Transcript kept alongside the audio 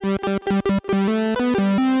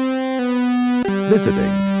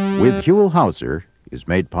Visiting with Huell Hauser is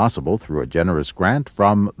made possible through a generous grant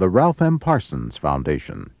from the Ralph M. Parsons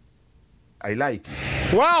Foundation. I like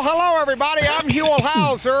it. Well, hello, everybody. I'm Huell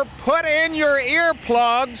Hauser. Put in your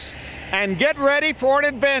earplugs and get ready for an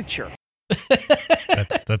adventure.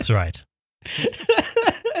 That's right.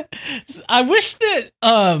 I wish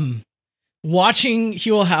that watching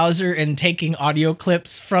Huell Hauser and taking audio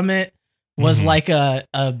clips from it was like a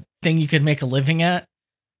thing you could make a living at.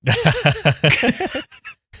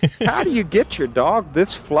 How do you get your dog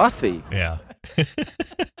this fluffy? Yeah.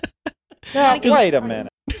 Now, wait a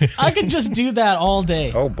minute. I could just do that all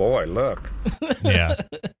day. Oh boy, look. Yeah.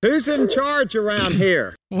 Who's in charge around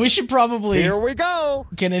here? We should probably Here we go.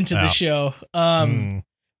 get into the show.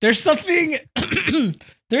 There's something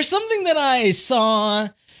that I saw.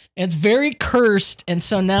 It's very cursed, and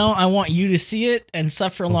so now I want you to see it and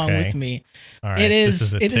suffer along with me. All right. It is. This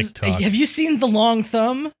is a TikTok. Have you seen the long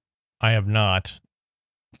thumb? I have not.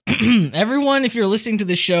 Everyone, if you're listening to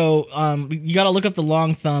the show, you got to look up the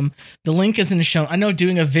long thumb. The link is in the show. I know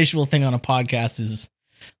doing a visual thing on a podcast is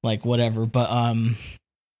like whatever, but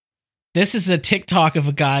this is a TikTok of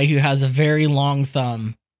a guy who has a very long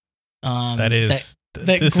thumb. That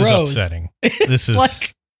this grows. is upsetting. This is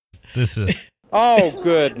like, this is. Oh,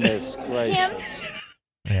 goodness gracious.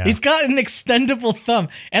 Yeah. He's got an extendable thumb,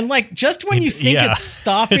 and like just when you think it's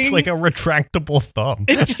stopping, it's like a retractable thumb.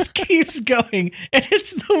 It just keeps going, and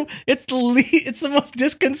it's the most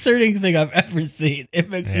disconcerting thing I've ever seen. It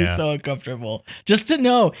makes me so uncomfortable just to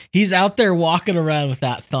know he's out there walking around with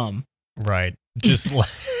that thumb. Right, just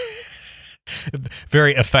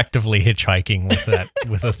very effectively hitchhiking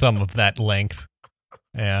with a thumb of that length.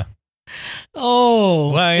 Yeah.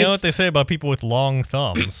 Oh, well, you know what they say about people with long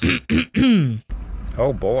thumbs.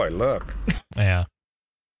 Oh boy, look. Yeah.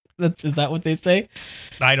 Is that what they say?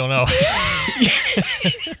 I don't know.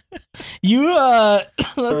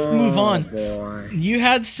 Let's move on. Boy. You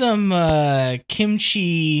had some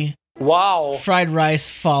kimchi fried rice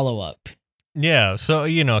follow-up. Yeah, so,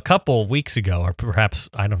 a couple weeks ago, or perhaps,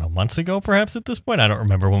 I don't know, months ago, perhaps at this point, I don't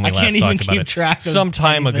remember when we last talked about it. Track of some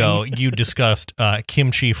time anything. ago, you discussed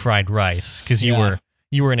kimchi fried rice, because you were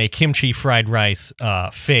in a kimchi fried rice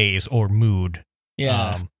phase or mood.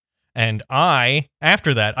 Yeah. And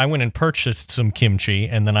after that, I went and purchased some kimchi,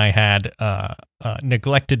 and then I had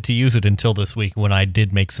neglected to use it until this week when I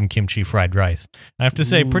did make some kimchi fried rice. I have to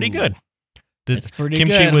say, pretty good. It's pretty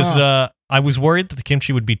kimchi good, was. huh? I was worried that the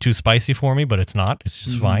kimchi would be too spicy for me, but it's not. It's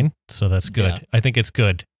just fine. So that's good. Yeah. I think it's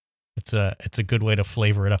good. It's a good way to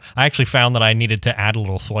flavor it up. I actually found that I needed to add a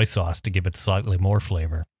little soy sauce to give it slightly more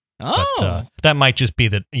flavor. Oh, But, that might just be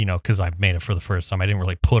that, because I've made it for the first time. I didn't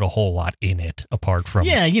really put a whole lot in it apart from.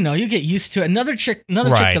 yeah. You get used to it. Another trick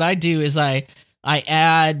that I do is I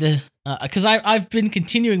add because I've been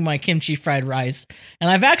continuing my kimchi fried rice, and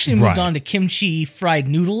I've actually moved on to kimchi fried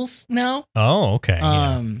noodles now. Oh, okay.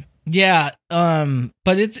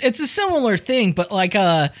 But it's a similar thing, but like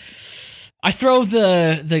I throw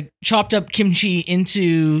the chopped up kimchi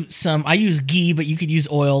into some. I use ghee, but you could use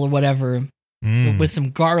oil or whatever with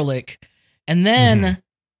some garlic, and then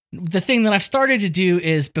the thing that I've started to do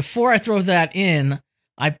is before I throw that in,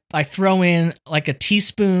 I throw in like a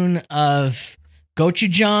teaspoon of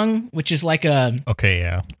gochujang, which is like a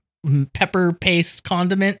pepper paste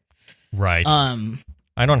condiment. Right.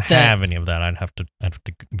 I don't have any of that. I'd have to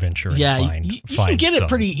venture and find. You can get it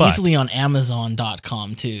pretty easily on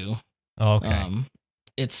Amazon.com too. Okay.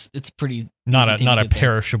 It's pretty not easy a to get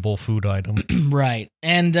perishable food item. Right.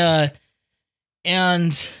 And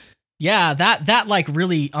yeah, that like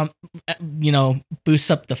really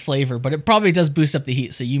boosts up the flavor, but it probably does boost up the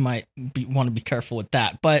heat, so you might want to be careful with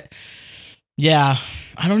that. But yeah,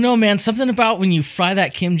 I don't know, man. Something about when you fry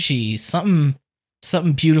that kimchi, something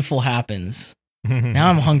beautiful happens. Now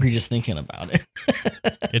I'm hungry just thinking about it.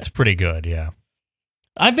 It's pretty good, yeah.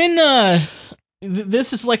 I've been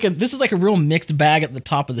this is like a real mixed bag at the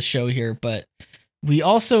top of the show here, but we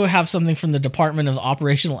also have something from the Department of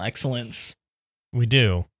Operational Excellence. We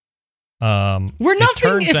do. We're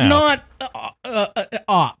nothing if not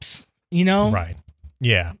ops, Right.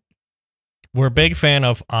 Yeah. We're a big fan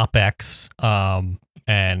of OpEx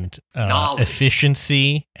and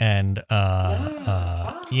efficiency and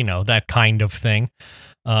that kind of thing.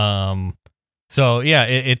 So yeah,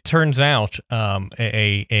 it turns out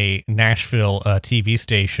a Nashville TV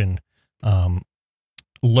station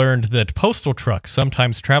learned that postal trucks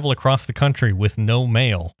sometimes travel across the country with no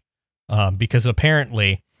mail because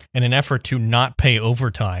apparently, in an effort to not pay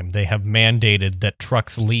overtime, they have mandated that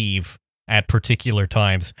trucks leave at particular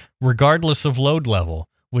times, regardless of load level,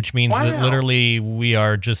 which means that literally we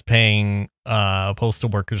are just paying postal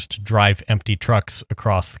workers to drive empty trucks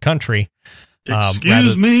across the country.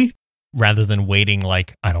 Excuse me? Rather than waiting,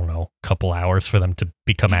 like, I don't know, a couple hours for them to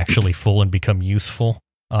become actually full and become useful.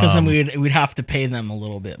 Because then we'd have to pay them a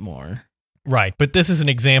little bit more. Right, but this is an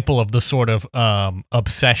example of the sort of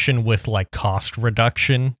obsession with like cost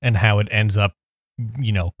reduction and how it ends up,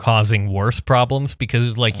 causing worse problems,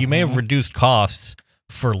 because like you may have reduced costs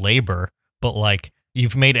for labor, but like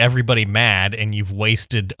you've made everybody mad and you've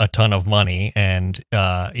wasted a ton of money and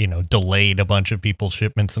delayed a bunch of people's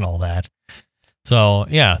shipments and all that. So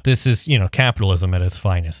yeah, this is capitalism at its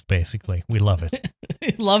finest. Basically, we love it.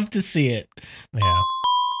 Love to see it. Yeah.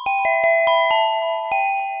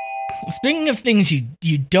 Speaking of things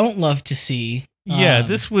you don't love to see. Yeah,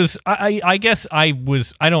 this was, I guess I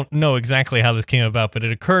don't know exactly how this came about, but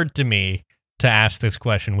it occurred to me to ask this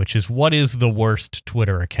question, which is, what is the worst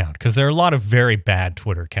Twitter account? Because there are a lot of very bad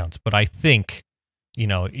Twitter accounts, but I think,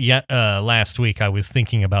 last week I was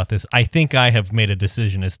thinking about this. I think I have made a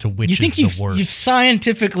decision as to which is the worst. You've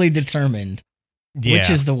scientifically determined which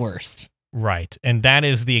is the worst. Right, and that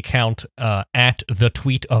is the account at the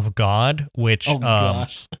Tweet of God, which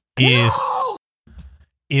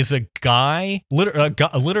is a guy,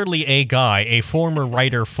 literally a guy, a former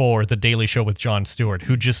writer for The Daily Show with Jon Stewart,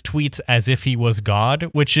 who just tweets as if he was God,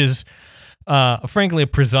 which is, frankly, a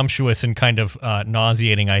presumptuous and kind of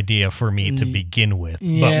nauseating idea for me to begin with.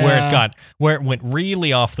 Yeah. But where it went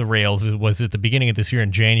really off the rails was at the beginning of this year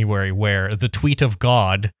in January, where the Tweet of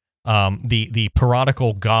God, the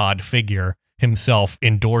parodical God figure himself,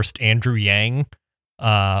 endorsed Andrew Yang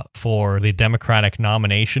for the Democratic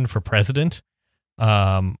nomination for president.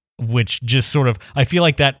 Which just sort of, I feel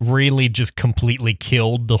like that really just completely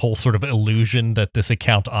killed the whole sort of illusion that this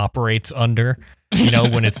account operates under.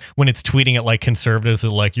 When it's tweeting at like conservatives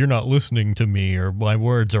that like, you're not listening to me or my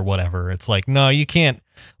words or whatever. It's like, no, you can't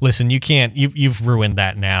listen. You can't. You've ruined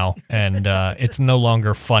that now, and it's no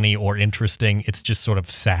longer funny or interesting. It's just sort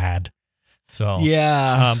of sad. So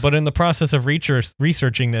yeah. But in the process of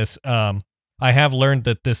researching this, I have learned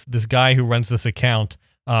that this guy who runs this account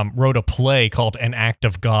wrote a play called An Act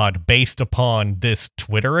of God based upon this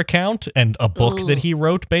Twitter account and a book that he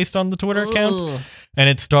wrote based on the Twitter account. And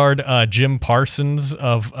it starred Jim Parsons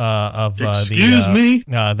of Excuse me?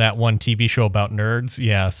 That one TV show about nerds.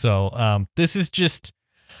 Yeah, so this is just,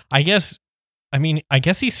 I guess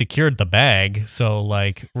he secured the bag, so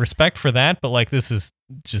like respect for that, but like this is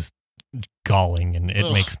just galling and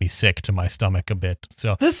it makes me sick to my stomach a bit.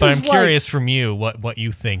 So but I'm curious from you what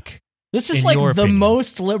you think. This is like the opinion.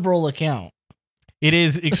 Most liberal account. It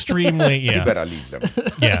is extremely, yeah. Liberalism.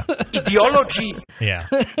 Yeah. Ideology. Yeah.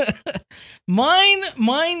 Mine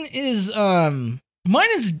is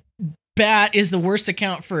bad, is the worst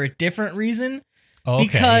account for a different reason. Okay,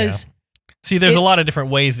 because see, there's a lot of different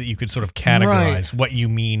ways that you could sort of categorize what you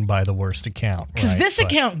mean by the worst account. Because this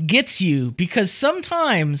account gets you, because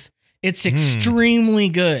sometimes it's extremely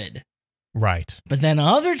good. Right. But then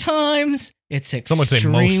other times it's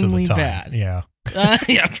extremely most of the time. bad. Yeah.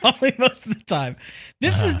 Yeah, probably most of the time.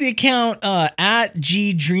 This is the account at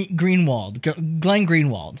Greenwald, Glenn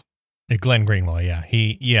Greenwald. Glenn Greenwald,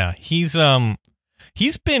 yeah.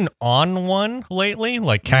 He's been on one lately,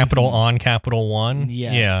 like Capital on Capital One.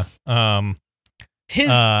 Yes.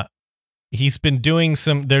 Yeah. He's been doing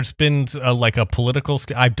some. There's been like a political.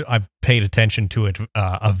 I've paid attention to it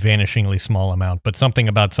a vanishingly small amount, but something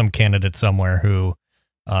about some candidate somewhere who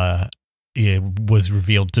it was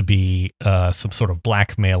revealed to be some sort of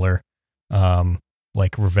blackmailer,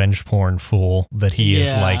 like revenge porn fool that he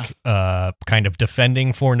is like kind of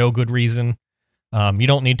defending for no good reason. You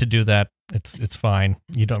don't need to do that. It's fine.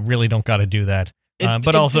 You don't got to do that.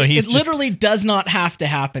 But also he's literally does not have to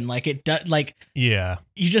happen. Like it does. Like you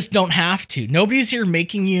just don't have to. Nobody's here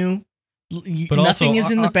making you. But nothing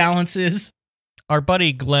is in the balances. Our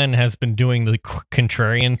buddy Glenn has been doing the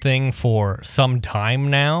contrarian thing for some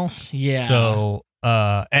time now. Yeah. So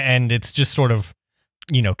and it's just sort of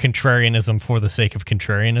contrarianism for the sake of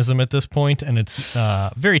contrarianism at this point, and it's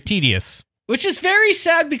very tedious. Which is very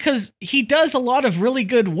sad because he does a lot of really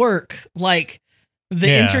good work. Like.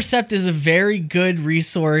 The Intercept is a very good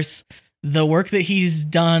resource. The work that he's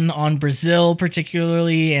done on Brazil,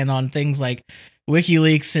 particularly, and on things like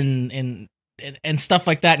WikiLeaks and stuff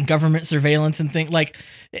like that, and government surveillance and things like,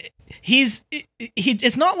 he's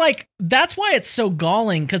it's not like that's why it's so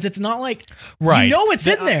galling, because it's not like right. It's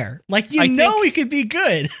in there. Like he could be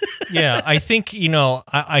good. Yeah, I think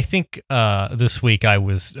I think this week I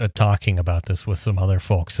was talking about this with some other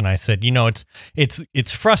folks, and I said,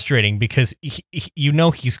 it's frustrating because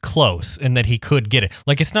he's close and that he could get it.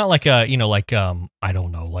 Like it's not like I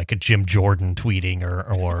don't know, like a Jim Jordan tweeting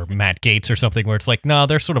or Matt Gaetz or something where it's like, no,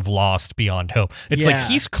 they're sort of lost beyond hope. It's like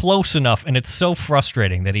he's close enough, and it's so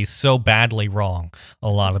frustrating that he's so badly wrong a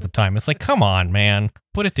lot of the time. It's like, come on, man,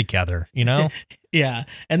 put it together, Yeah,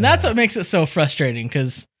 and that's what makes it so frustrating,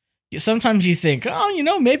 because sometimes you think,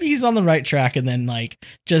 oh, maybe he's on the right track, and then like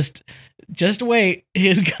just wait,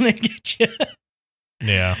 he's gonna get you.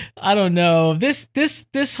 Yeah, I don't know. This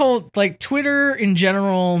whole like Twitter in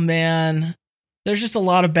general, man. There's just a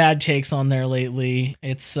lot of bad takes on there lately.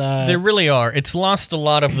 It's there really are. It's lost a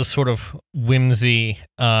lot of the sort of whimsy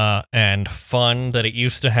and fun that it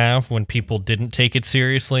used to have when people didn't take it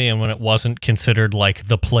seriously and when it wasn't considered like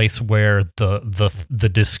the place where the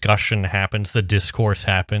discussion happens, the discourse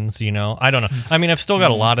happens. I don't know. I mean, I've still got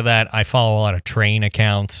a lot of that. I follow a lot of train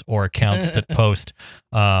accounts or accounts that post.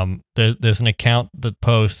 There's an account that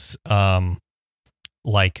posts.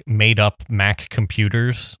 Like made up Mac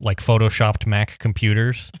computers, like photoshopped Mac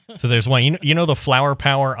computers. So there's one, the Flower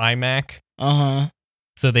Power iMac.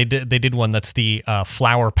 So they did one that's the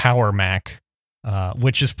Flower Power Mac,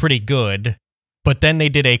 which is pretty good. But then they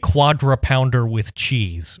did a Quadra Pounder with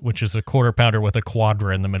cheese, which is a quarter pounder with a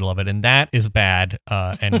quadra in the middle of it, and that is bad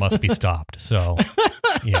and must be stopped. So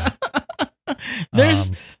yeah,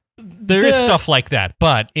 there is stuff like that,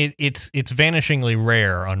 but it's vanishingly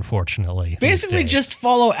rare, unfortunately. Basically, just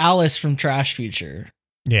follow Alice from Trash Future.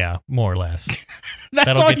 Yeah, more or less.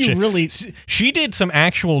 That's all you really. She did some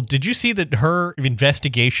actual. Did you see that her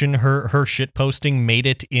investigation, her shit posting, made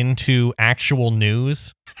it into actual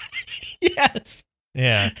news? Yes.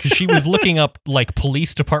 Yeah, because she was looking up like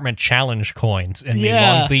police department challenge coins, and the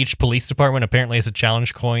Long Beach Police Department apparently has a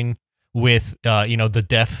challenge coin with the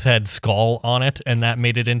death's head skull on it, and that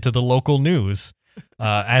made it into the local news,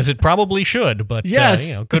 as it probably should. But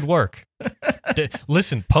yes, good work.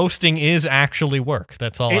 Listen, posting is actually work.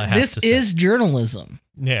 That's all I have to say. This is journalism.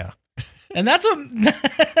 Yeah, and that's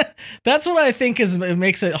what I think it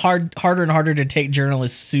makes it harder and harder to take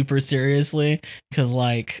journalists super seriously, because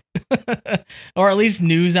like, or at least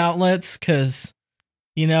news outlets, because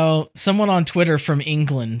someone on Twitter from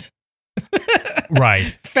England.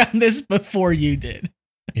 Right. Found this before you did.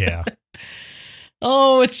 Yeah.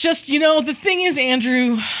 Oh, it's just, the thing is,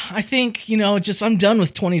 Andrew, I think, I'm done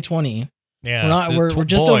with 2020. Yeah. We're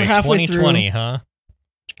just over halfway 2020, huh?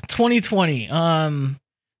 2020.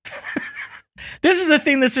 This is the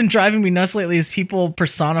thing that's been driving me nuts lately, is people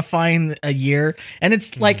personifying a year. And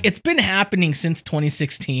it's like, it's been happening since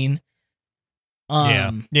 2016.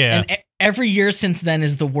 Yeah. And every year since then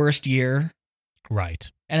is the worst year.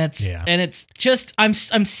 Right. And it's just I'm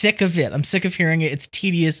sick of it. I'm sick of hearing it. It's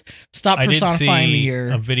tedious. Stop personifying the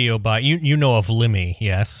year. A video by you know of Limmy,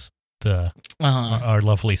 yes, our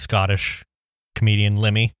lovely Scottish comedian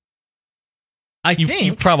Limmy.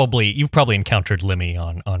 You've probably encountered Limmy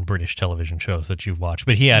on British television shows that you've watched,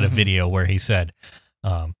 but he had a video where he said,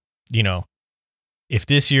 if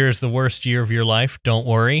this year is the worst year of your life, don't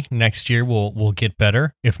worry. Next year will get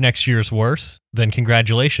better. If next year's worse, then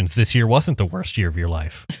congratulations. This year wasn't the worst year of your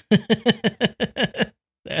life.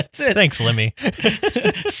 That's it. Thanks, Limmy.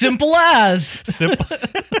 Simple as.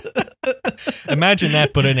 Imagine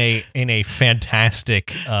that, but in a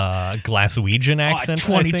fantastic Glaswegian accent.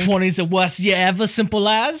 2020 is the worst year ever. Simple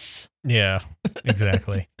as. Yeah,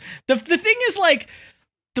 exactly. The thing is, like,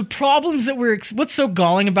 the problems that what's so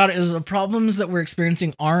galling about it is the problems that we're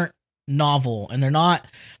experiencing aren't novel, and they're not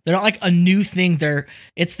like a new thing.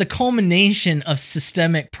 It's the culmination of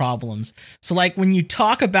systemic problems. So like when you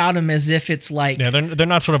talk about them as if it's like, yeah, they're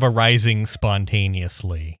not sort of arising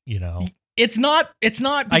spontaneously, It's not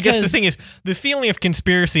because, I guess the thing is the feeling of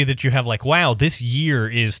conspiracy that you have, like, wow, this year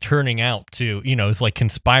is turning out to, is like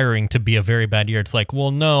conspiring to be a very bad year. It's like,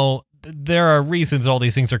 well, no, there are reasons all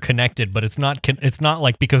these things are connected, but it's not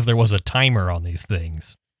like because there was a timer on these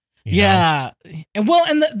things. Yeah. And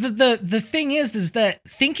the thing is that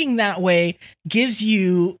thinking that way gives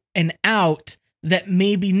you an out that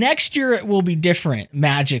maybe next year it will be different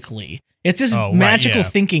magically. It's this magical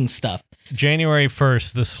thinking stuff. January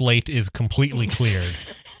 1st, the slate is completely cleared.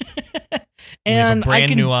 And we have a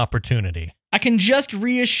brand new opportunity. I can just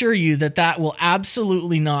reassure you that will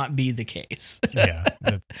absolutely not be the case. Yeah.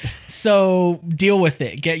 So deal with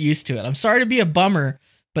it. Get used to it. I'm sorry to be a bummer,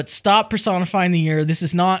 but stop personifying the year. This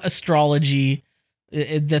is not astrology.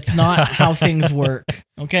 That's not how things work.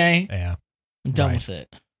 Okay? Yeah. I'm done Right. with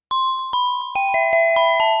it.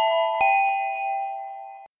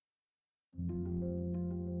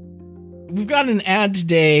 We've got an ad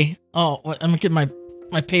today. Oh, what, I'm gonna get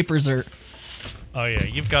my papers are. Oh yeah,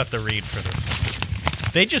 you've got the read for this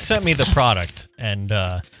one. They just sent me the product, and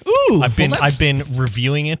Ooh, I've been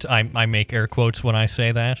reviewing it. I make air quotes when I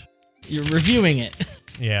say that. You're reviewing it.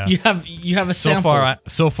 Yeah. You have a sample.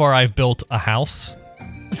 So far, I've built a house,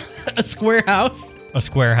 A square house. a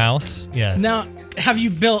square house. Yes. Now, have you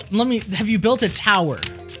built a tower?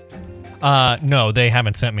 No, they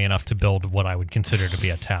haven't sent me enough to build what I would consider to be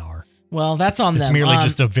a tower. Well, that's on them. It's merely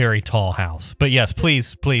just a very tall house. But yes,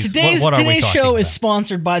 please. Today's what are we talking show about? is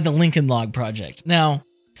sponsored by the Lincoln Log Project. Now,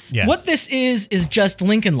 Yes. what this is just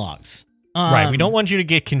Lincoln Logs. Right, we don't want you to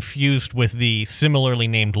get confused with the similarly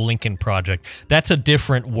named Lincoln Project. That's a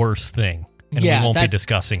different, worse thing, and Yeah, we won't be that-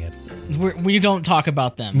 discussing it. We don't talk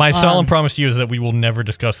about them. My solemn promise to you is that we will never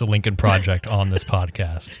discuss the Lincoln Project on this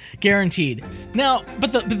podcast. Guaranteed. Now,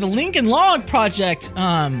 but the Lincoln Log Project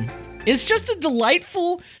is just a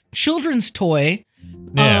delightful children's toy.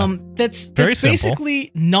 Yeah. That's Very simple.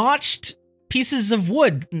 basically notched pieces of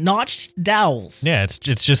wood, notched dowels. Yeah, it's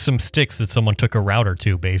just some sticks that someone took a router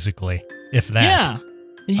to, basically, if that. Yeah.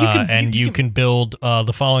 You can build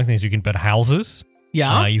the following things. You can build houses.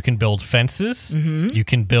 Yeah. You can build fences. Mm-hmm. You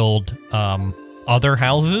can build other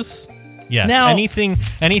houses. Yes. Now-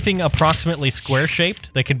 anything approximately square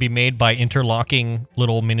shaped that can be made by interlocking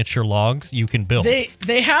little miniature logs, you can build.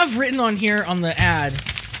 They have written on here on the ad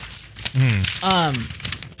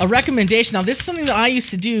a recommendation. Now, this is something that I used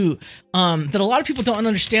to do that a lot of people don't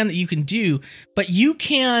understand that you can do, but you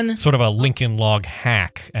can. Sort of a Lincoln log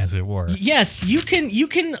hack, as it were. Yes, you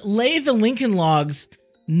can lay the Lincoln logs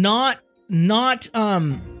not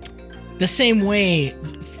the same way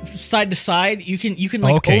side to side. You can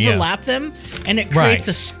like overlap them, and it creates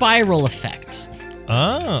a spiral effect.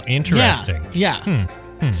 Oh, interesting. Yeah.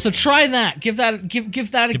 So try that. Give that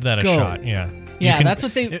a go. Shot. Yeah. Yeah, that's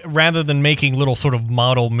what they. Rather than making little sort of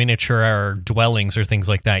model miniature dwellings or things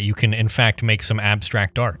like that, you can in fact make some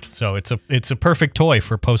abstract art. So it's a perfect toy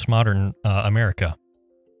for postmodern America.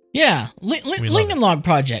 Yeah, Lincoln Log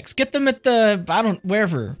projects. Get them at the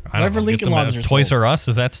wherever Lincoln Logs are Toys sold. R Us,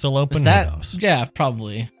 is that still open? Is that? Who knows? Yeah,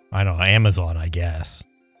 probably. I don't know. Amazon, I guess,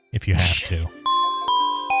 if you have to.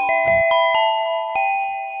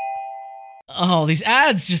 Oh, these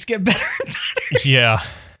ads just get better and better. Yeah.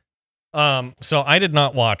 So I did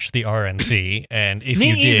not watch the RNC, and if Me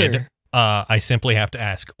you did, either. I simply have to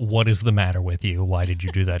ask, what is the matter with you? Why did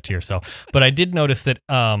you do that to yourself? But I did notice that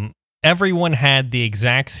everyone had the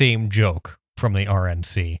exact same joke from the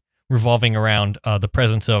RNC revolving around the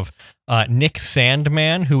presence of Nick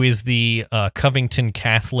Sandman, who is the Covington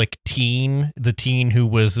Catholic teen, the teen who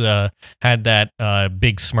was had that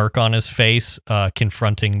big smirk on his face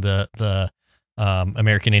confronting the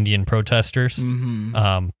American Indian protesters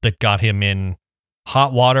that got him in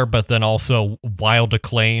hot water, but then also wild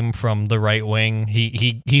acclaim from the right wing.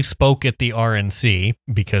 He spoke at the RNC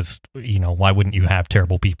because, why wouldn't you have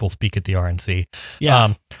terrible people speak at the RNC?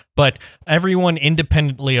 Yeah. But everyone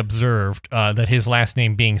independently observed that his last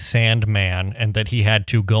name being Sandman and that he had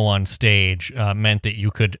to go on stage meant that you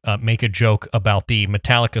could make a joke about the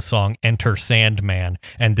Metallica song Enter Sandman,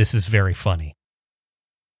 and this is very funny.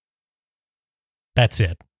 That's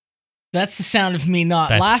it. That's the sound of me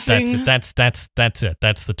not laughing. That's it.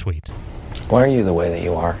 That's the tweet. Why are you the way that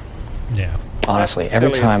you are? Yeah. Honestly,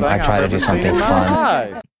 every time I try to do something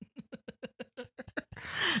fun.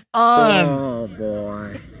 Oh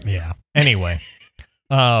boy. Yeah. Anyway,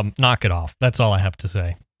 knock it off. That's all I have to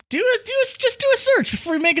say. Just do a search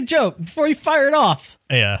before you make a joke, before you fire it off.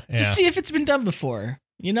 Yeah. Just see if it's been done before.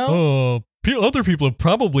 Other people have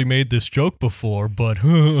probably made this joke before, but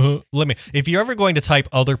if you're ever going to type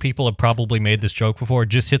other people have probably made this joke before,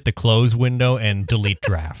 just hit the close window and delete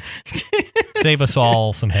draft. Save us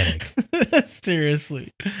all some headache.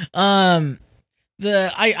 Seriously. I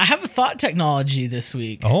have a thought technology this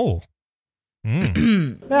week. Oh.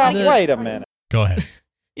 Now, wait a minute. Go ahead.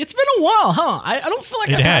 It's been a while, huh? I don't feel like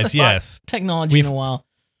I've had a thought technology in a while.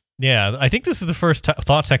 Yeah, I think this is the first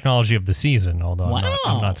thought technology of the season, although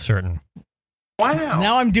I'm not certain. Wow.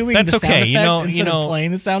 Now I'm doing That's the sound okay. effects instead of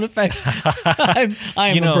playing the sound effects. I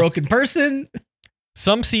am a broken person.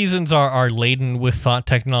 Some seasons are laden with thought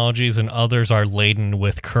technologies and others are laden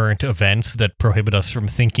with current events that prohibit us from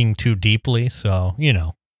thinking too deeply. So,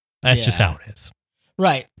 that's just how it is.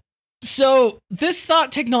 Right. So this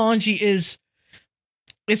thought technology is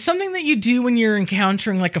something that you do when you're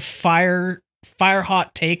encountering like a fire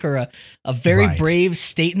hot take or a very brave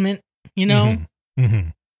statement, Mm-hmm.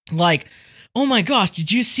 Like, oh my gosh,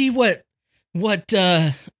 did you see what what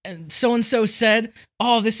so and so said.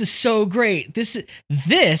 Oh, this is so great. This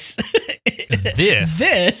this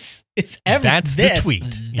is everything. That's the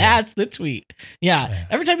tweet. That's the tweet. Yeah.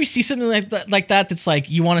 Every time you see something like that, that's like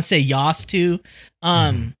you want to say yas to,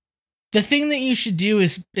 the thing that you should do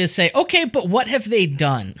is say, okay, but what have they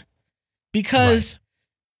done? Because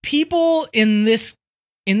people in this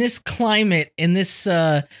climate, in this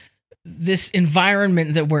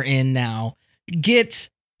environment that we're in now, get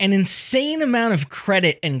an insane amount of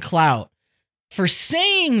credit and clout for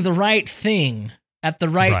saying the right thing at the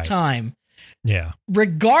right time. Yeah.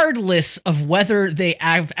 Regardless of whether they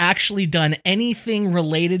have actually done anything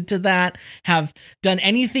related to that, have done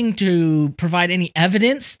anything to provide any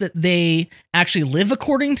evidence that they actually live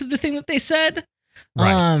according to the thing that they said.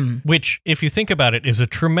 Right. Which, if you think about it, is a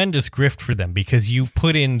tremendous grift for them because you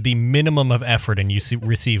put in the minimum of effort and you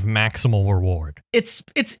receive maximal reward. It's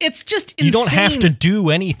just insane. You don't have to do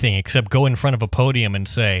anything except go in front of a podium and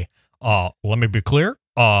say, let me be clear.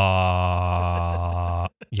 Yeah.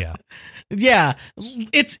 Yeah.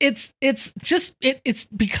 It's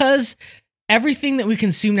because everything that we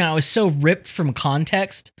consume now is so ripped from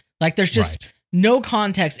context. Like there's just no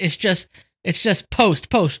context. It's just post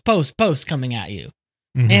coming at you.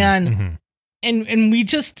 And we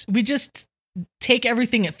just take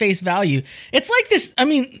everything at face value. It's like this. I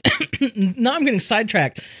mean, now I'm getting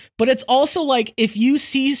sidetracked, but it's also like if you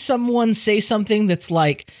see someone say something that's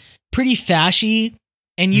like pretty fashy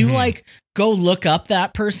and you like go look up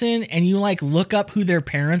that person and you like look up who their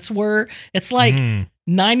parents were, it's like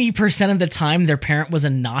 90% of the time their parent was a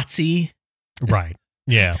Nazi. Right.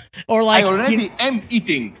 Yeah. Or like I already am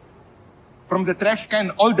eating from the trash can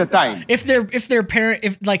all the time. If they're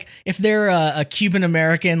a Cuban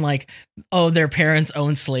American, like, oh, their parents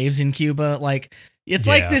owned slaves in Cuba, like it's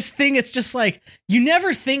like this thing. It's just like you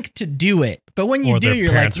never think to do it, but when you do,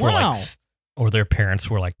 you're like, wow. Or their parents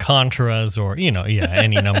were like Contras, or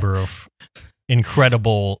any number of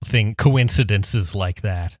incredible coincidences like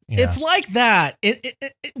that. Yeah. It's like that.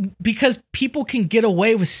 Because people can get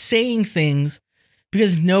away with saying things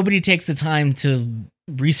because nobody takes the time to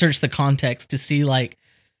research the context to see, like,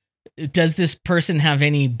 does this person have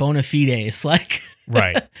any bona fides? Like,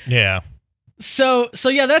 right. Yeah. So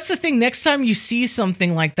yeah, that's the thing. Next time you see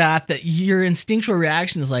something like that your instinctual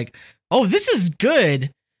reaction is like, oh, this is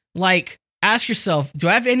good. Like, ask yourself, do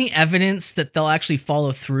I have any evidence that they'll actually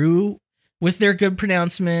follow through with their good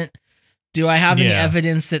pronouncement? Do I have any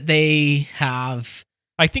evidence that they have?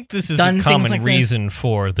 I think this is a common reason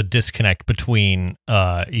for the disconnect between,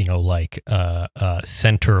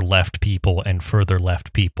 center left people and further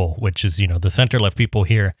left people, which is, the center left people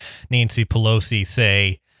hear Nancy Pelosi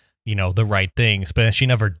say, the right things, but she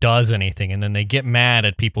never does anything. And then they get mad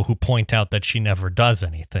at people who point out that she never does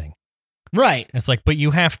anything. Right. It's like, but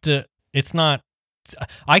you have to, it's not,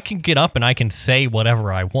 I can get up and I can say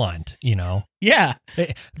whatever I want, Yeah.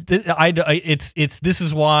 This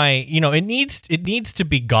is why, it needs to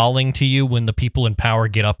be galling to you when the people in power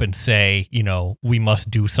get up and say, we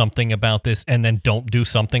must do something about this, and then don't do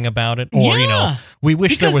something about it. Or, we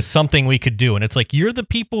wish there was something we could do. And it's like, you're the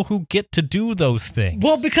people who get to do those things.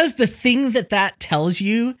 Well, because the thing that tells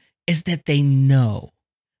you is that they know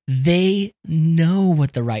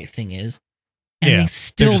what the right thing is. And they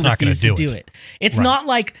still refuse to do it. It's not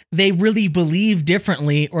like they really believe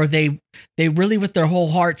differently, or they really with their whole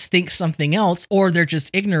hearts think something else, or they're just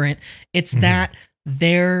ignorant. It's that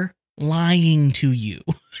they're lying to you.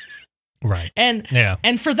 Right. And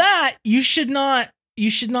for that, you should not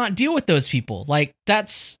deal with those people. Like,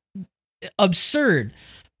 that's absurd.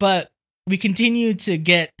 But we continue to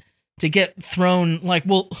get thrown like,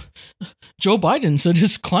 well, Joe Biden said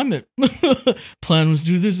his climate plan was to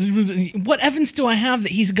do this. What evidence do I have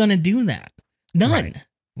that he's going to do that? None. Right.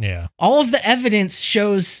 Yeah. All of the evidence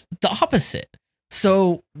shows the opposite.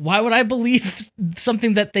 So why would I believe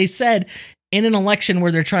something that they said in an election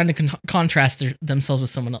where they're trying to contrast themselves with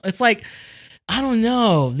someone else? It's like, I don't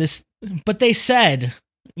know this, but they said,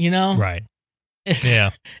 Right. As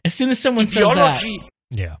soon as someone says that.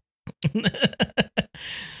 Yeah.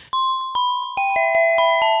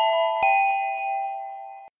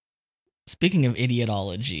 Speaking of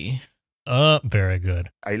idiotology. Very good.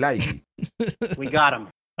 I like it. We got him.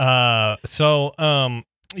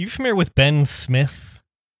 You familiar with Ben Smith?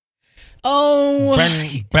 Oh,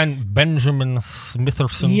 Benjamin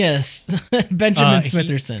Smitherson. Yes, Benjamin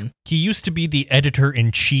Smitherson. He used to be the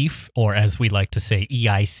editor-in-chief, or as we like to say,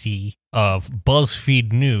 EIC, of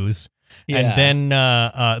BuzzFeed News. Yeah. And then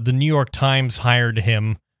the New York Times hired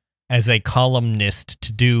him as a columnist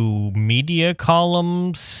to do media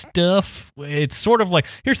column stuff. It's sort of like,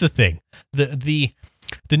 here's the thing. The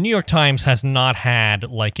The New York Times has not had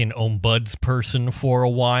like an ombudsperson for a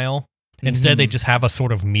while. Instead, they just have a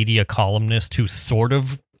sort of media columnist who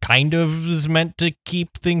kind of is meant to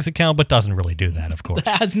keep things account, but doesn't really do that, of course.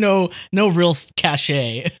 That has no real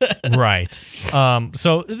cachet. Right.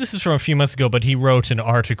 So this is from a few months ago, but he wrote an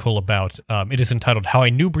article about, it is entitled, How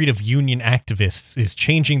a New Breed of Union Activists is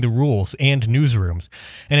Changing the Rules and Newsrooms.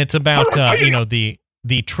 And it's about,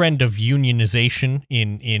 the trend of unionization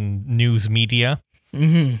in news media.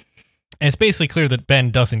 Mm-hmm. And it's basically clear that Ben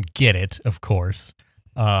doesn't get it, of course.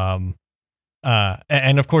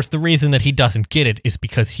 And of course, the reason that he doesn't get it is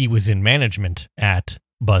because he was in management at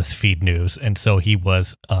BuzzFeed News, and so he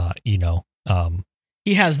was, he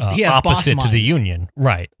has opposite boss to mind. the union,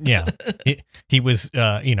 right? Yeah, he was,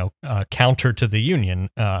 counter to the union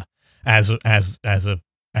as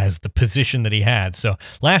the position that he had. So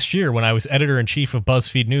last year, when I was editor-in-chief of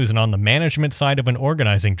BuzzFeed News and on the management side of an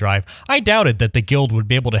organizing drive, I doubted that the guild would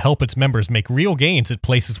be able to help its members make real gains at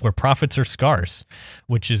places where profits are scarce,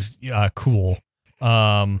 which is cool.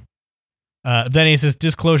 Then he says,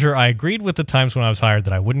 disclosure, I agreed with the Times when I was hired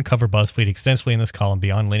that I wouldn't cover BuzzFeed extensively in this column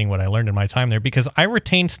beyond leaning what I learned in my time there because I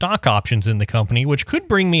retained stock options in the company, which could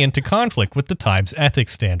bring me into conflict with the Times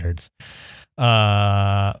ethics standards,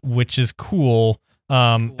 which is cool.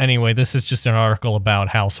 Anyway, this is just an article about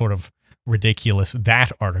how sort of ridiculous that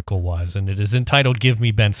article was, and it is entitled Give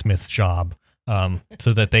Me Ben Smith's Job,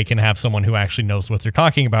 so that they can have someone who actually knows what they're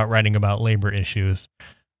talking about writing about labor issues,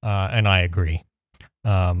 and I agree.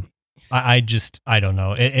 I don't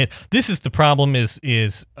know. This is the problem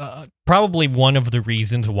is probably one of the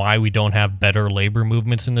reasons why we don't have better labor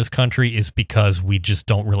movements in this country is because we just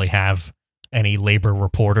don't really have any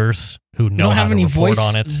reporters who know how to report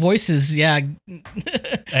on it. Voices, yeah.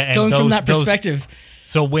 And going from that perspective.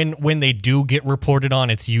 So when they do get reported on,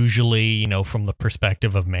 it's usually, from the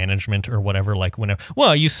perspective of management or whatever. Like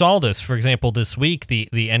you saw this, for example, this week, the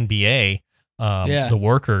NBA, the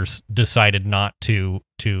workers decided not to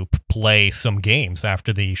play some games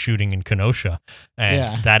after the shooting in Kenosha.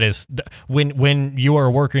 And that is, when you are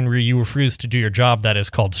a worker and you refuse to do your job, that is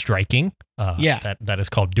called striking. That is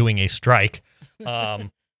called doing a strike.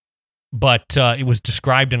 But it was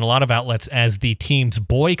described in a lot of outlets as the teams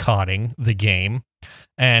boycotting the game.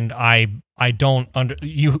 And I don't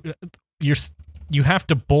you have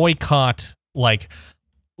to boycott like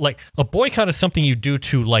a boycott is something you do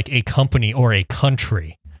to like a company or a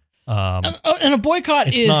country. And a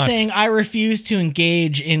boycott is saying I refuse to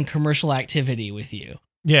engage in commercial activity with you.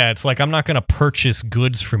 Yeah, it's like I'm not going to purchase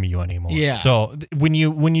goods from you anymore. Yeah. So when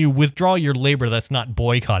you withdraw your labor, that's not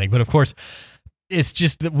boycotting. But of course, it's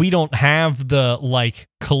just that we don't have the like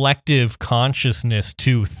collective consciousness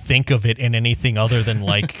to think of it in anything other than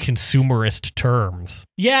like consumerist terms.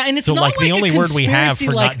 Yeah, and it's so not like the only word we have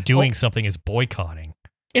for like, not doing something is boycotting.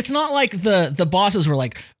 It's not like the bosses were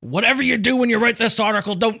like, whatever you do when you write this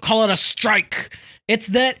article, don't call it a strike. It's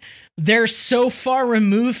that they're so far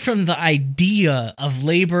removed from the idea of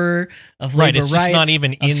labor, right, it's rights, just not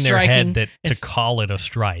even in striking. their head that to call it a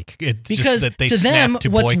strike. It's because just that they to them, to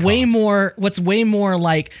what's boycott. what's way more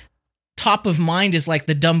like top of mind is like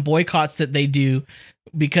the dumb boycotts that they do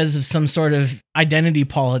because of some sort of identity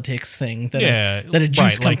politics thing that a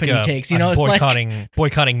juice company takes. It's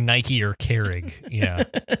boycotting Nike or Keurig. Yeah,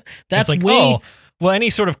 that's like, way. Well,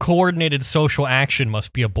 any sort of coordinated social action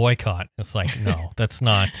must be a boycott. It's like, no, that's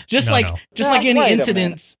not. just like any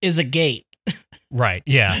incident is a gate. Right.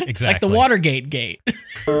 Yeah. Exactly. Like the Watergate gate.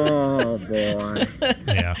 Oh boy.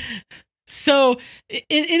 Yeah. So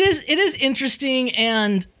it is interesting,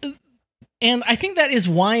 and I think that is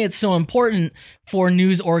why it's so important for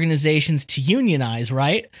news organizations to unionize,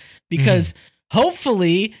 right? Because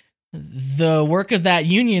hopefully the work of that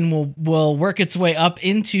union will work its way up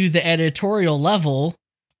into the editorial level,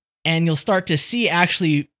 and you'll start to see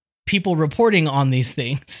actually people reporting on these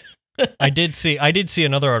things. I did see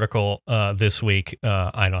another article this week.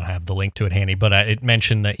 I don't have the link to it handy, but it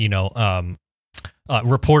mentioned that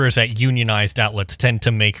reporters at unionized outlets tend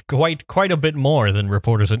to make quite a bit more than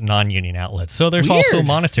reporters at non-union outlets. So there's also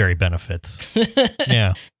monetary benefits.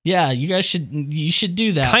 Yeah. Yeah, you guys should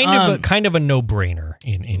do that. Kind of a no-brainer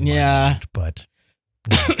in my mind, but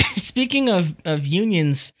speaking of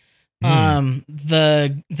unions,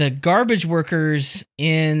 the garbage workers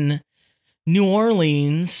in New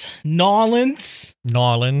Orleans, Nolans,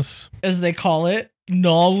 as they call it,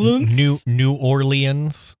 Nolans, New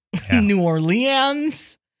Orleans. Yeah. New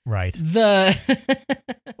Orleans, right? The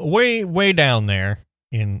way down there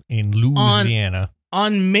in Louisiana.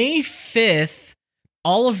 On May 5th,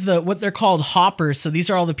 all of the what they're called hoppers. So these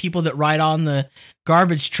are all the people that ride on the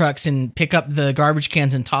garbage trucks and pick up the garbage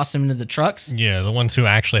cans and toss them into the trucks. Yeah, the ones who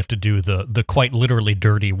actually have to do the quite literally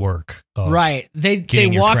dirty work. Right. They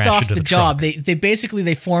walked off the job. They basically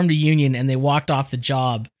they formed a union and they walked off the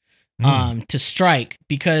job to strike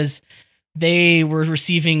because they were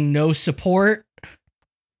receiving no support.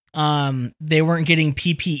 They weren't getting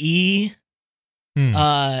PPE.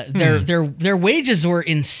 Their wages were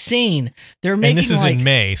insane. They're making, and this is in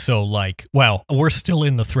May, so we're still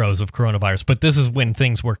in the throes of coronavirus, but this is when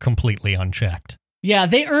things were completely unchecked. Yeah,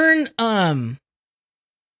 they earn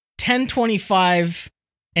 $10.25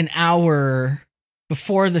 an hour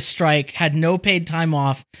before the strike, had no paid time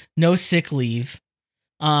off, no sick leave.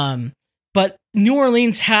 But New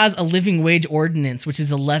Orleans has a living wage ordinance, which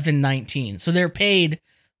is $11.19. So they're paid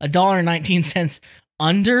 $1.19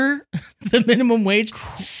 under the minimum wage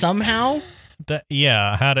somehow.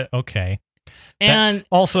 Okay. And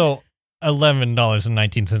also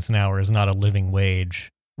 $11.19 an hour is not a living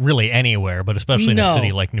wage really anywhere, but especially in a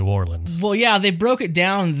city like New Orleans. Well, yeah, they broke it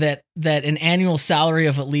down that an annual salary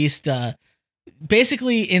of at least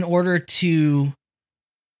basically in order to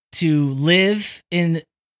live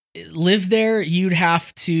there, you'd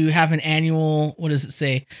have to have an annual, what does it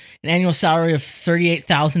say? An annual salary of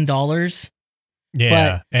 $38,000.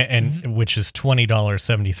 Yeah, and which is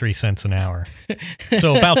 $20.73 an hour.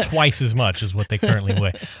 So about twice as much as what they currently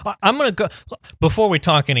weigh. I'm going to go, before we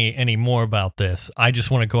talk any more about this, I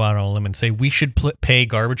just want to go out on a limb and say we should pay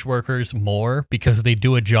garbage workers more because they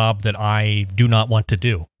do a job that I do not want to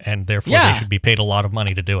do, and therefore they should be paid a lot of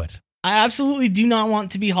money to do it. I absolutely do not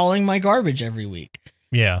want to be hauling my garbage every week.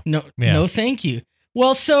 Yeah. No, thank you.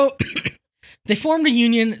 Well, so they formed a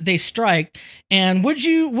union, they striked, and would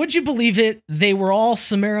you believe it? They were all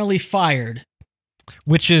summarily fired.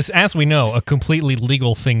 Which is, as we know, a completely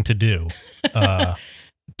legal thing to do. To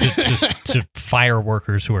fire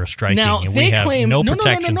workers who are striking. Now, and they we have claim no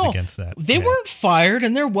protections against that. They weren't fired,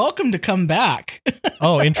 and they're welcome to come back.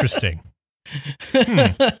 Oh, interesting.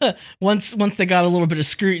 Once they got a little bit of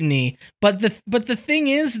scrutiny, but the thing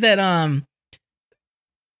is that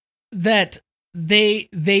that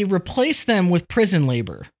they replace them with prison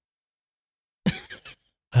labor.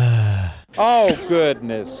 Oh,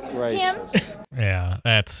 goodness gracious. Yeah,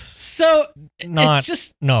 that's so not, it's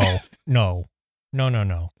just no.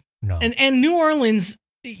 And New Orleans,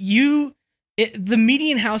 the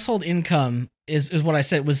median household income is what I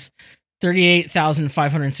said was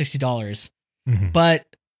 $38,560.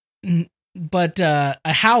 Mm-hmm. But a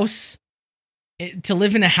house, to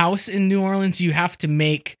live in a house in New Orleans, you have to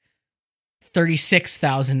make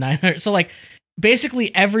 $36,900. So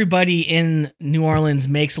basically everybody in New Orleans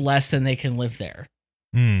makes less than they can live there.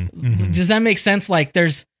 Mm-hmm. Does that make sense?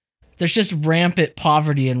 There's just rampant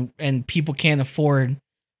poverty and people can't afford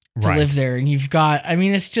to live there. And you've got,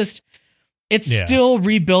 it's still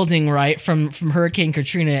rebuilding, right? From Hurricane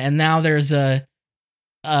Katrina. And now there's a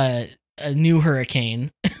new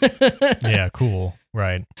hurricane. Yeah. Cool.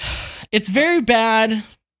 Right. It's very bad.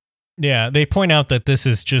 Yeah, they point out that this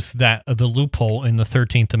is just the loophole in the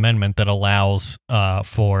 13th Amendment that allows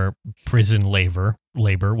for prison labor,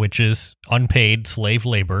 which is unpaid slave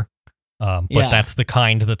labor, but that's the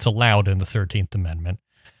kind that's allowed in the 13th Amendment.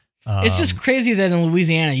 It's just crazy that in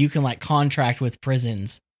Louisiana you can contract with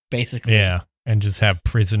prisons, basically. Yeah, and just have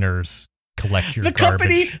prisoners collect your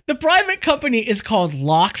garbage. The private company is called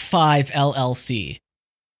Lock 5 LLC.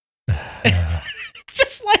 It's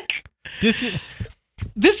just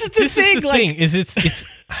This is the thing.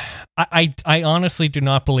 I honestly do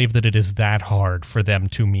not believe that it is that hard for them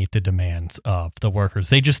to meet the demands of the workers.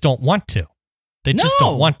 They just don't want to. Just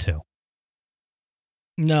don't want to.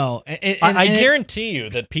 No. I guarantee you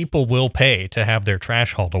that people will pay to have their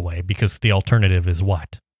trash hauled away because the alternative is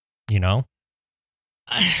what?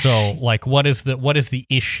 So what is the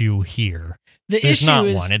issue here? There's not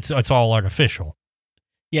one. It's all artificial.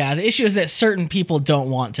 Yeah, the issue is that certain people don't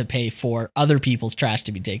want to pay for other people's trash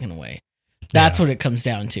to be taken away. That's what it comes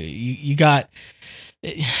down to.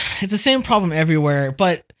 It's the same problem everywhere,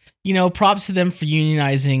 but props to them for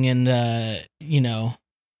unionizing and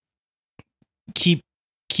keep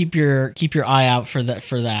your eye out for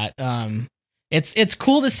that. It's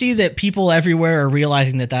cool to see that people everywhere are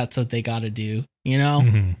realizing that that's what they got to do.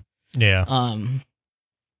 Mm-hmm. Yeah.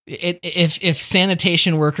 If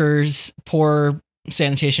sanitation workers, poor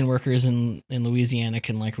sanitation workers in Louisiana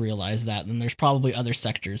can realize that, then there's probably other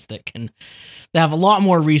sectors that have a lot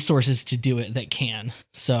more resources to do it that can.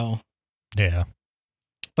 So yeah,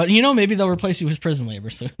 but maybe they'll replace you with prison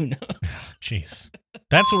labor, so who knows. Jeez,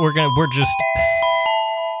 that's what we're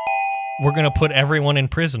we're gonna put everyone in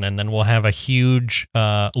prison, and then we'll have a huge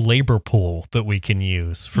labor pool that we can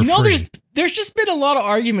use for free. There's just been a lot of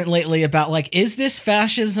argument lately about like, is this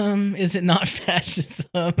fascism? Is it not fascism?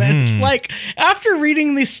 And it's like, after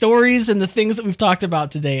reading these stories and the things that we've talked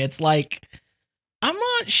about today, it's like, I'm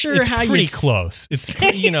not sure it's how pretty close. It's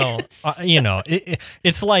it's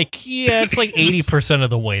like it's like 80% of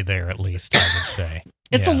the way there, at least, I would say.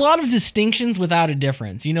 It's a lot of distinctions without a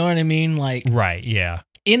difference. You know what I mean? Like, right? Yeah.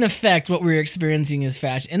 In effect, what we're experiencing is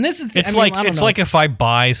fashion, and this is it's like if I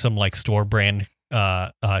buy some like store brand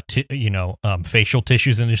facial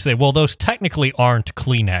tissues and you say, well, those technically aren't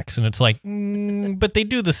Kleenex, and it's like, but they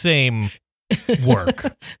do the same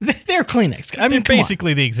work. They're Kleenex. I mean, they're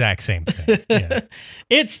basically the exact same thing. Yeah.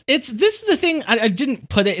 It's this is the thing. I didn't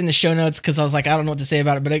put it in the show notes because I was like, I don't know what to say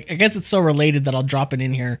about it, but I guess it's so related that I'll drop it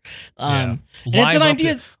in here. And it's an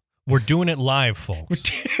idea. We're doing it live,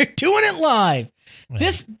 folks. We're doing it live.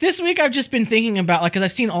 Yeah. This week I've just been thinking about, like, because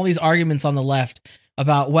I've seen all these arguments on the left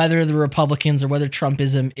about whether the Republicans or whether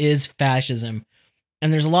Trumpism is fascism,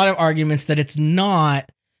 and there's a lot of arguments that it's not.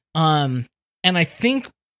 And I think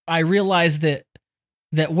I realized that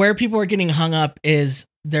where people are getting hung up is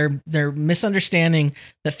they're misunderstanding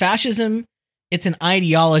that fascism, it's an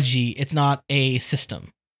ideology, it's not a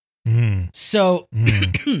system. So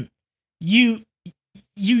you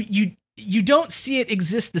don't see it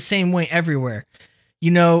exist the same way everywhere. You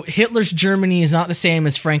know, Hitler's Germany is not the same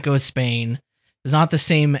as Franco's Spain. It's not the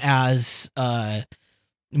same as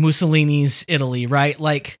Mussolini's Italy, right?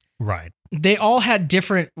 Like, right. They all had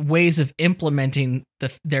different ways of implementing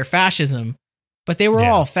their fascism, but they were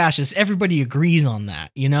all fascist. Everybody agrees on that,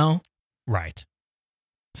 you know? Right.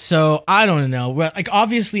 So I don't know. Like,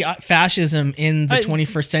 obviously, fascism in the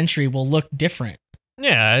 21st century will look different.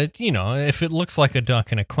 Yeah, if it looks like a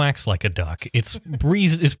duck and it quacks like a duck, it's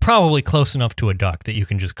probably close enough to a duck that you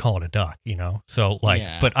can just call it a duck, So,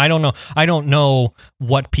 but I don't know. I don't know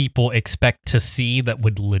what people expect to see that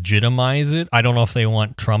would legitimize it. I don't know if they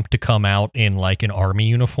want Trump to come out in like an army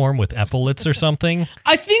uniform with epaulets or something.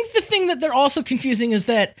 I think the thing that they're also confusing is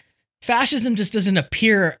that fascism just doesn't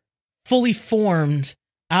appear fully formed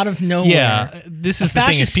out of nowhere. Yeah, this is the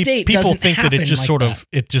thing. Is people think that it just sort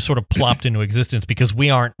of plopped into existence because we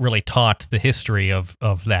aren't really taught the history of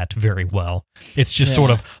that very well. It's just sort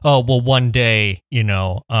of, one day,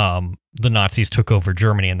 the Nazis took over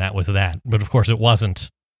Germany and that was that. But of course, it wasn't,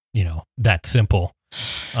 that simple.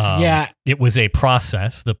 It was a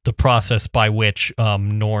process, the process by which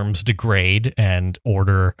norms degrade and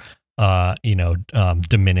order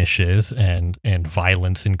diminishes and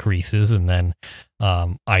violence increases, and then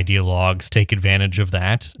ideologues take advantage of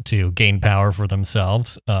that to gain power for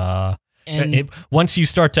themselves. Once you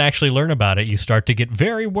start to actually learn about it, you start to get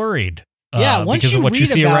very worried. Because of what you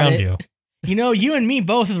see around you. You and me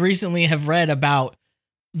both recently have read about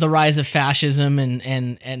the rise of fascism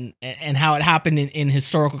and how it happened in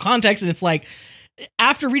historical context, and it's like,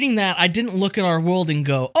 after reading that, I didn't look at our world and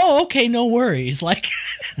go, "Oh, okay, no worries." Like,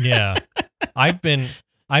 yeah, I've been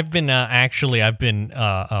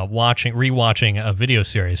rewatching a video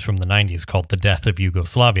series from the 90s called "The Death of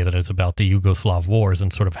Yugoslavia" that is about the Yugoslav wars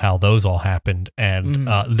and sort of how those all happened. And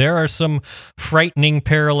there are some frightening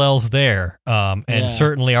parallels there. And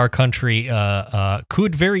certainly our country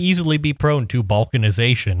could very easily be prone to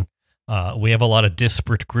balkanization. We have a lot of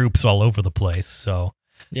disparate groups all over the place, so.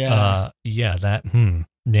 Especially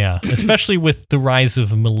with the rise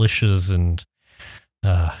of militias and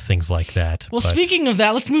things like that. Well, speaking of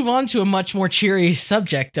that, let's move on to a much more cheery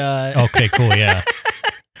subject. Okay, cool, yeah.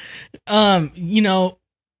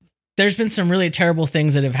 There's been some really terrible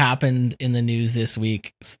things that have happened in the news this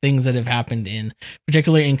week. Things that have happened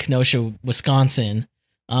particularly in Kenosha, Wisconsin.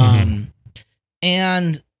 And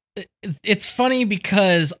it's funny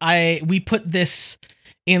because we put this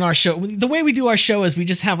in our show. The way we do our show is we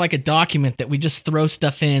just have like a document that we just throw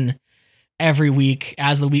stuff in every week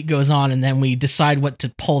as the week goes on, and then we decide what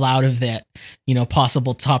to pull out of that,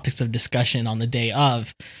 possible topics of discussion on the day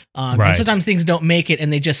of. And sometimes things don't make it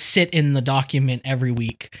and they just sit in the document every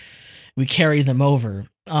week. We carry them over.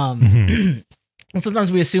 And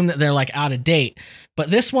sometimes we assume that they're like out of date,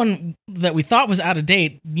 but this one that we thought was out of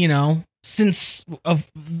date, since of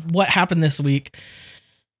what happened this week,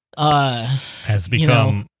 has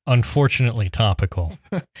become unfortunately topical.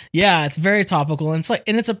 Yeah, it's very topical, and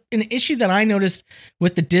it's an issue that I noticed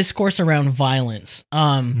with the discourse around violence.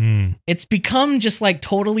 It's become just like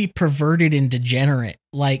totally perverted and degenerate.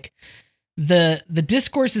 Like the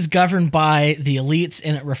discourse is governed by the elites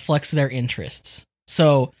and it reflects their interests.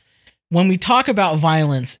 So when we talk about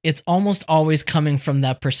violence, it's almost always coming from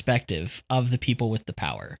that perspective of the people with the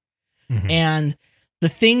power. And the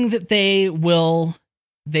thing that they will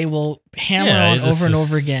hammer on over and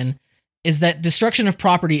over again is that destruction of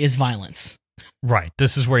property is violence. Right.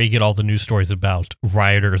 This is where you get all the news stories about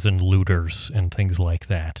rioters and looters and things like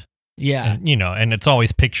that. Yeah. And, and it's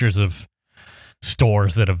always pictures of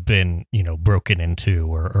stores that have been, broken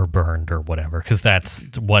into or burned or whatever, because that's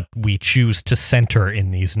what we choose to center in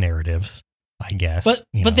these narratives, I guess.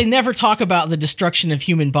 But they never talk about the destruction of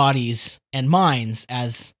human bodies and minds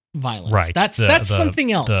as violence. Right. That's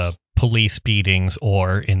something else. The police beatings,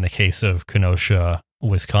 or in the case of Kenosha,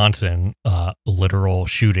 Wisconsin, literal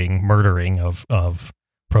shooting, murdering of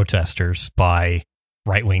protesters by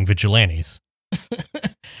right-wing vigilantes.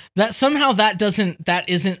 That somehow that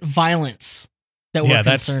isn't violence that we're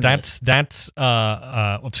concerned with. That's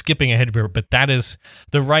I'm skipping ahead here, but that is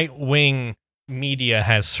the right-wing media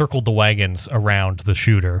has circled the wagons around the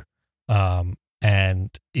shooter, and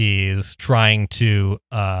is trying to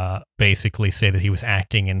basically say that he was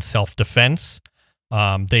acting in self-defense.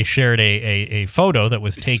 They shared a photo that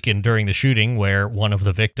was taken during the shooting where one of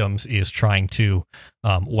the victims is trying to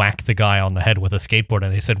whack the guy on the head with a skateboard,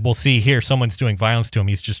 and they said, well, see here, someone's doing violence to him.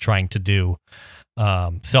 He's just trying to do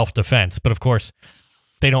self-defense. But of course,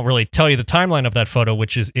 they don't really tell you the timeline of that photo,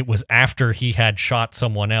 which is it was after he had shot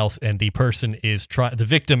someone else, and the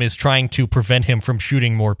victim is trying to prevent him from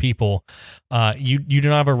shooting more people. You do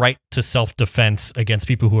not have a right to self-defense against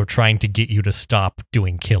people who are trying to get you to stop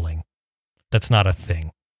doing killing. That's not a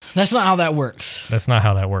thing. That's not how that works. That's not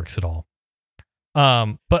how that works at all.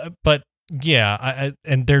 But yeah,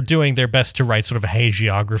 and they're doing their best to write sort of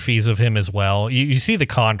hagiographies of him as well. You see the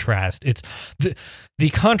contrast. It's the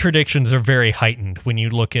contradictions are very heightened when you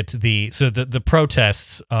look at the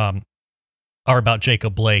protests are about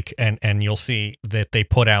Jacob Blake, and you'll see that they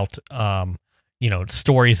put out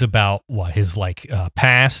stories about what his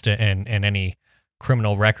past and any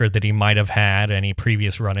criminal record that he might have had, any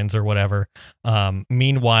previous run-ins or whatever.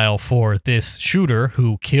 Meanwhile, for this shooter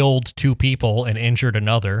who killed 2 people and injured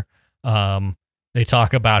another, they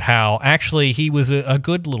talk about how actually he was a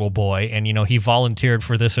good little boy, and he volunteered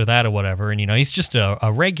for this or that or whatever, and he's just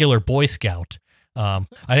a regular Boy Scout. I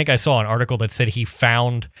think I saw an article that said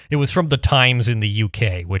it was from the Times in the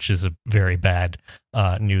UK, which is a very bad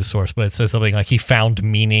news source, but it says something like he found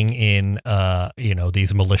meaning in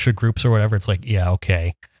these militia groups or whatever. It's like, yeah,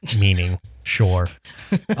 okay, meaning, sure.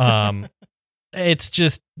 It's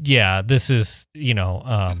just, yeah, this is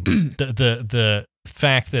the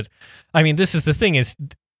fact that, I mean, this is the thing, is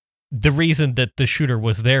the reason that the shooter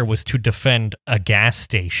was there was to defend a gas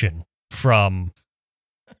station from,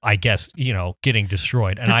 I guess, getting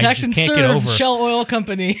destroyed. And Protect I just and can't serve, get over Shell Oil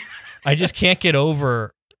Company. I just can't get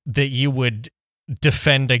over that you would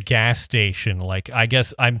defend a gas station. Like, I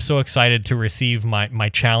guess I'm so excited to receive my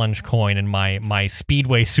challenge coin and my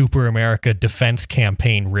Speedway Super America Defense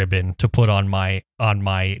Campaign ribbon to put on my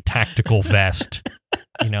tactical vest.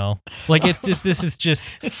 Like, it's just, this is just,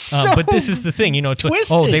 it's so but this is the thing, it's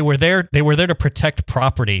twisted. like, oh, they were there to protect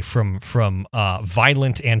property from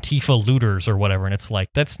violent Antifa looters or whatever. And it's like,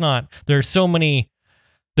 that's not, there's so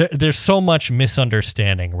much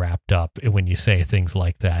misunderstanding wrapped up when you say things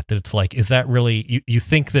like that it's like, is that really, you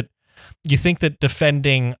think that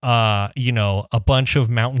defending, a bunch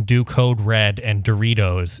of Mountain Dew Code Red and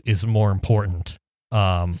Doritos is more important,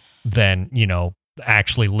 than,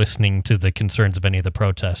 actually listening to the concerns of any of the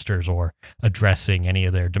protesters or addressing any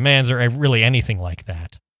of their demands or really anything like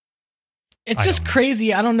that. It's just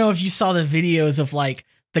crazy. I don't know if you saw the videos of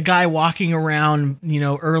the guy walking around,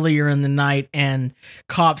 earlier in the night, and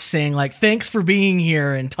cops saying thanks for being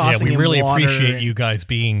here and tossing him water. Yeah, we really appreciate you guys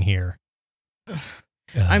being here.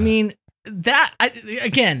 I mean,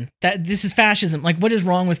 this is fascism. What is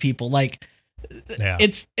wrong with people? Yeah.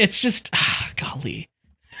 It's just, golly.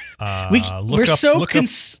 Look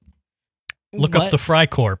up the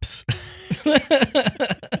Freikorps.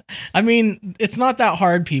 I mean, it's not that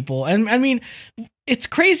hard, people. And I mean, it's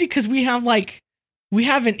crazy because we had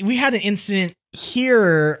an incident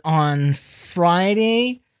here on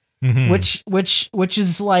Friday, which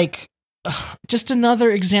is just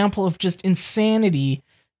another example of just insanity.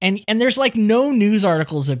 And there's no news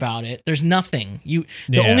articles about it. There's nothing.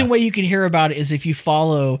 The only way you can hear about it is if you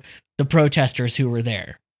follow the protesters who were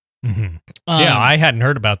there. Mm-hmm. I hadn't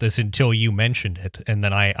heard about this until you mentioned it, and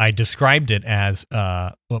then I described it as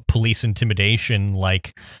police intimidation.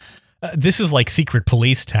 This is like secret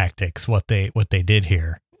police tactics. What they did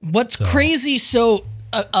here. What's crazy? So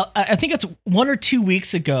I think it's 1 or 2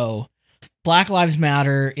 weeks ago, Black Lives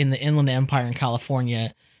Matter in the Inland Empire in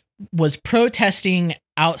California was protesting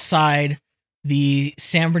outside the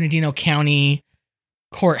San Bernardino County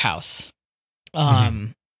courthouse.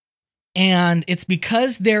 And it's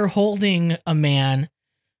because they're holding a man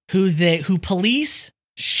who police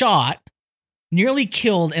shot, nearly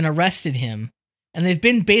killed, and arrested him. And they've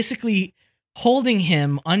been basically holding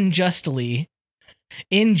him unjustly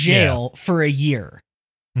in jail for a year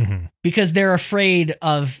because they're afraid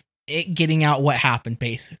of it getting out what happened,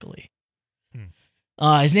 basically.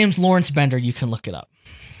 His name's Lawrence Bender. You can look it up.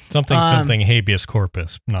 Something habeas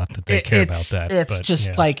corpus. Not that they care about that. It's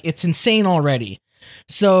just like, it's insane already.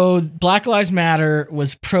 So Black Lives Matter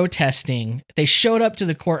was protesting. They showed up to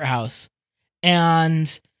the courthouse,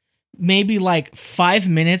 and maybe like 5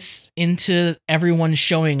 minutes into everyone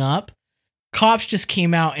showing up, cops just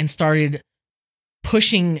came out and started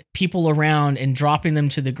pushing people around and dropping them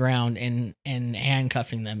to the ground and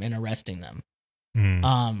handcuffing them and arresting them.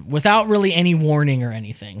 Without really any warning or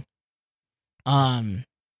anything. And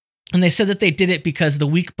they said that they did it because the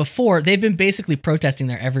week before, they've been basically protesting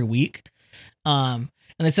there every week. And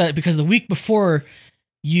they said because the week before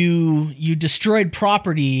you destroyed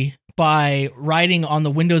property by writing on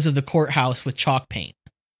the windows of the courthouse with chalk paint.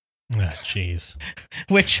 Jeez.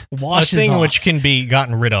 Which washes a thing off. Which can be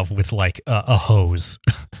gotten rid of with like a hose.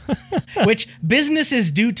 Which businesses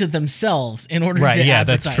do to themselves in order to advertise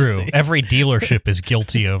that's true. things. Every dealership is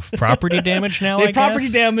guilty of property damage now, They property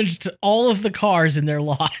damaged all of the cars in their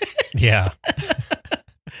lot. Yeah.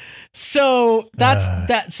 So that's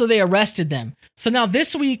that. So they arrested them. So now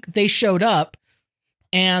this week they showed up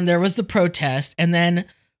and there was the protest. And then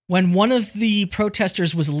when one of the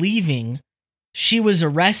protesters was leaving, she was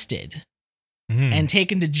arrested and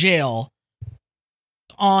taken to jail.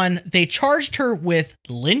 They charged her with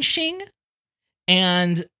lynching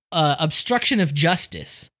and obstruction of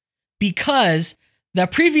justice because the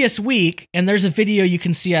previous week, and there's a video you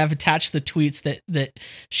can see, I've attached the tweets that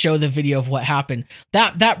show the video of what happened.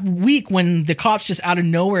 That week when the cops just out of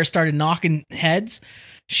nowhere started knocking heads,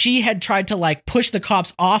 she had tried to like push the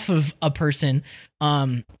cops off of a person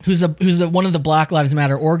who's one of the Black Lives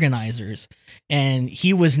Matter organizers, and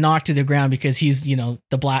he was knocked to the ground because he's, you know,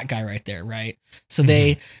 the black guy right there, right? So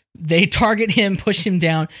they target him, push him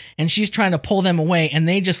down, and she's trying to pull them away, and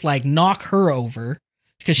they just like knock her over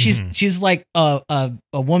because she's like a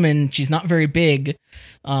woman, she's not very big,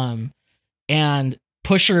 and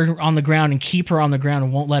push her on the ground and keep her on the ground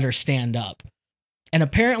and won't let her stand up. And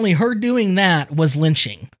apparently her doing that was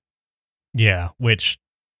lynching. Yeah, which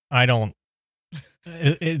I don't...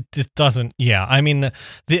 It just doesn't... Yeah, I mean,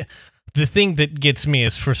 the thing that gets me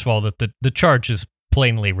is, first of all, that the charge is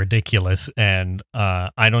plainly ridiculous, and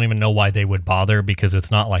I don't even know why they would bother, because it's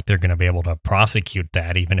not like they're going to be able to prosecute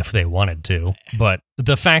that, even if they wanted to. But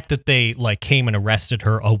the fact that they like came and arrested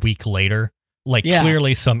her a week later, like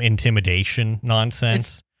clearly some intimidation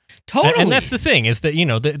nonsense. Totally. And that's the thing, is that, you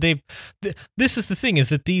know, this is the thing, is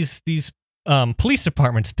that these police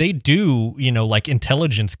departments, they do, you know, like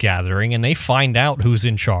intelligence gathering, and they find out who's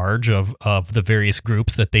in charge of the various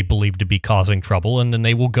groups that they believe to be causing trouble, and then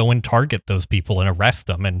they will go and target those people and arrest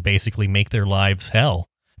them and basically make their lives hell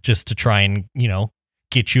just to try and, you know,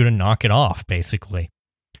 get you to knock it off, basically.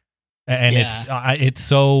 And it's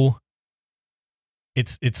so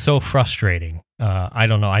frustrating. I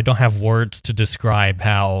don't know. I don't have words to describe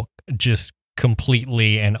how just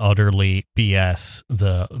completely and utterly BS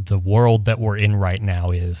the world that we're in right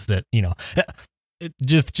now is. That, you know,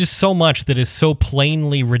 just so much that is so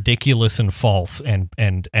plainly ridiculous and false, and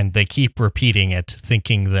they keep repeating it,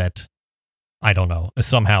 thinking that, I don't know,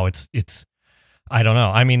 somehow it's I don't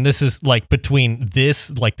know. I mean, this is like between this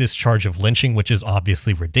charge of lynching, which is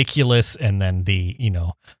obviously ridiculous, and then the, you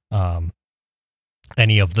know,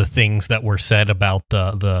 any of the things that were said about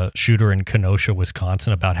the shooter in Kenosha,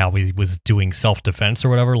 Wisconsin, about how he was doing self-defense or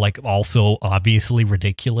whatever, like also obviously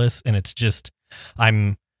ridiculous. And it's just,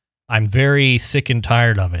 I'm very sick and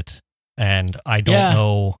tired of it. And I don't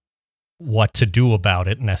know what to do about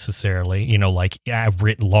it necessarily, you know, like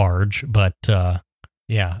writ large, but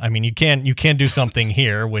yeah, I mean, you can do something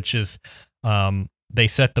here, which is, they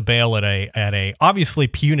set the bail at a obviously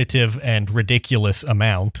punitive and ridiculous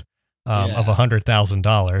amount. Of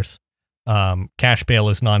 $100,000. Cash bail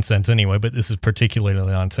is nonsense anyway, but this is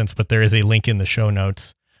particularly nonsense. But there is a link in the show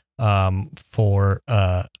notes for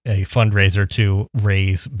a fundraiser to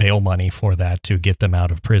raise bail money for that, to get them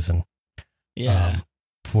out of prison. Yeah.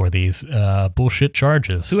 For these bullshit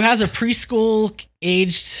charges. Who has a preschool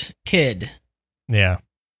aged kid. Yeah.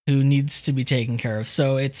 Who needs to be taken care of.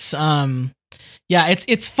 So it's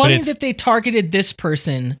it's funny that they targeted this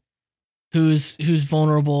person who's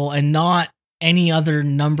vulnerable, and not any other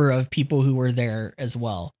number of people who were there as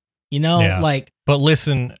well. You know, like... But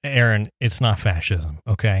listen, Aaron, it's not fascism,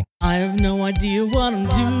 okay? I have no idea what I'm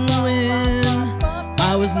doing. I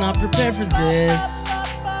I was not prepared for this.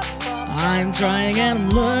 I'm trying and I'm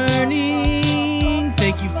learning.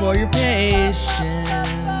 Thank you for your patience.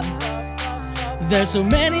 There's so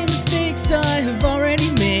many mistakes I have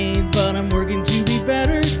already made, but I'm working to be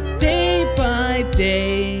better day by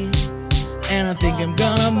day. And I think I'm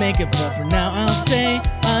gonna make it, but for now I'll say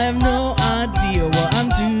I have no idea what I'm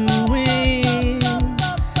doing.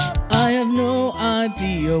 I have no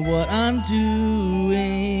idea what I'm doing.